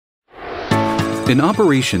In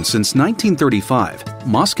operation since 1935,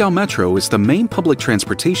 Moscow Metro is the main public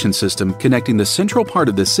transportation system connecting the central part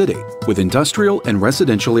of the city with industrial and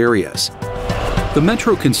residential areas. The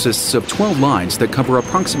metro consists of 12 lines that cover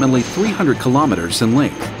approximately 300 kilometers in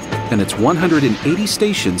length, and its 180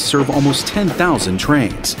 stations serve almost 10,000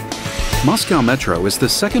 trains. Moscow Metro is the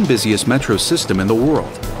second busiest metro system in the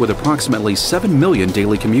world, with approximately 7 million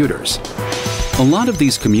daily commuters. A lot of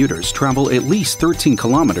these commuters travel at least 13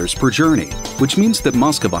 kilometers per journey, which means that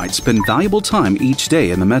Moscovites spend valuable time each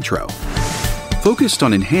day in the metro. Focused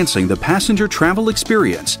on enhancing the passenger travel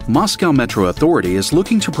experience, Moscow Metro Authority is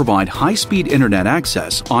looking to provide high-speed internet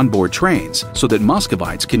access on board trains so that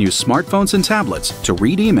Moscovites can use smartphones and tablets to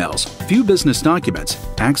read emails, view business documents,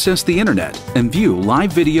 access the internet, and view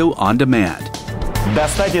live video on demand.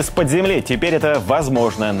 Достать из-под земли. Теперь это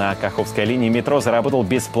возможно. На Каховской линии метро заработал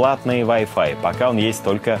бесплатный Wi-Fi, пока он есть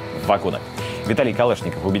только в вагонах. Виталий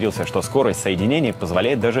Калашников убедился, что скорость соединения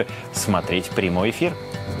позволяет даже смотреть прямой эфир.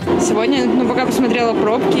 Сегодня, пока посмотрела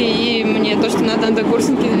пробки, и мне то, что надо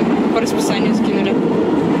однокурсники по расписанию скинули.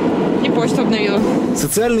 И почту обновила.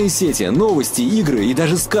 Социальные сети, новости, игры и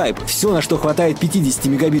даже скайп – все, на что хватает 50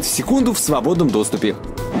 мегабит в секунду, в свободном доступе.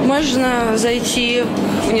 Можно зайти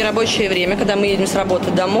в нерабочее время, когда мы едем с работы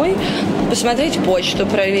домой, посмотреть почту,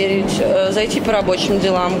 проверить, зайти по рабочим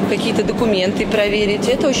делам, какие-то документы проверить.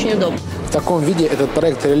 Это очень удобно. В таком виде этот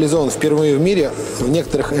проект реализован впервые в мире. В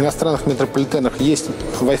некоторых иностранных метрополитенах есть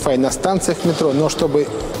Wi-Fi на станциях метро, но чтобы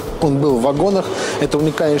он был в вагонах, это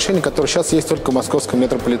уникальное решение, которое сейчас есть только в московском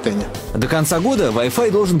метрополитене. До конца года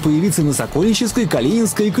Wi-Fi должен появиться на Сокольнической,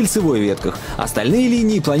 Калининской и Кольцевой ветках. Остальные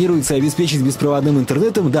линии планируется обеспечить беспроводным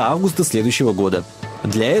интернетом до августа следующего года.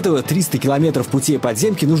 Для этого 300 километров путей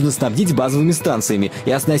подземки нужно снабдить базовыми станциями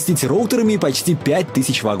и оснастить роутерами почти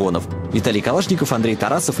 5000 вагонов. Виталий Калашников, Андрей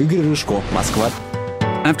Тарасов, Игорь Рыжко, Москва.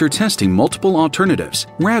 After testing multiple alternatives,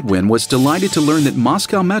 Radwin was delighted to learn that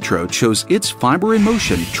Moscow Metro chose its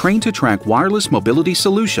FiberinMotion train-to-track wireless mobility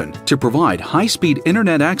solution to provide high-speed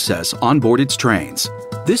internet access on board its trains.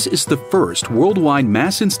 This is the first worldwide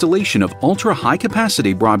mass installation of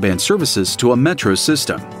ultra-high-capacity broadband services to a metro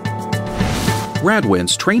system.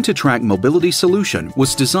 Radwin's train-to-track mobility solution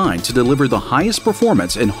was designed to deliver the highest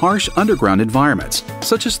performance in harsh underground environments,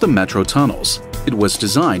 such as the metro tunnels. It was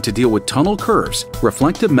designed to deal with tunnel curves,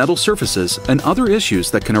 reflective metal surfaces, and other issues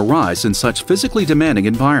that can arise in such physically demanding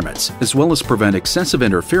environments, as well as prevent excessive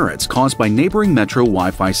interference caused by neighboring metro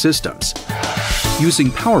Wi-Fi systems.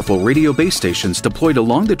 Using powerful radio base stations deployed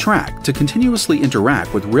along the track to continuously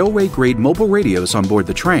interact with railway-grade mobile radios on board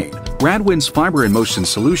the train, Radwin's FiberinMotion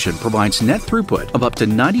solution provides net throughput of up to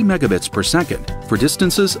 90 megabits per second for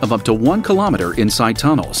distances of up to 1 kilometer inside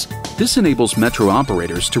tunnels. This enables metro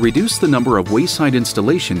operators to reduce the number of wayside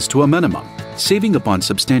installations to a minimum, saving upon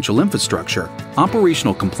substantial infrastructure,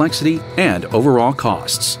 operational complexity, and overall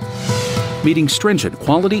costs. Meeting stringent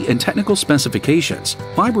quality and technical specifications,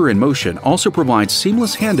 FiberinMotion also provides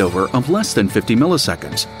seamless handover of less than 50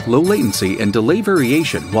 milliseconds, low latency and delay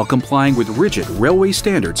variation while complying with rigid railway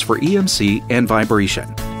standards for EMC and vibration.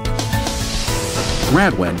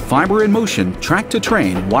 Radwin FiberinMotion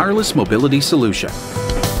Track-to-Train Wireless Mobility Solution.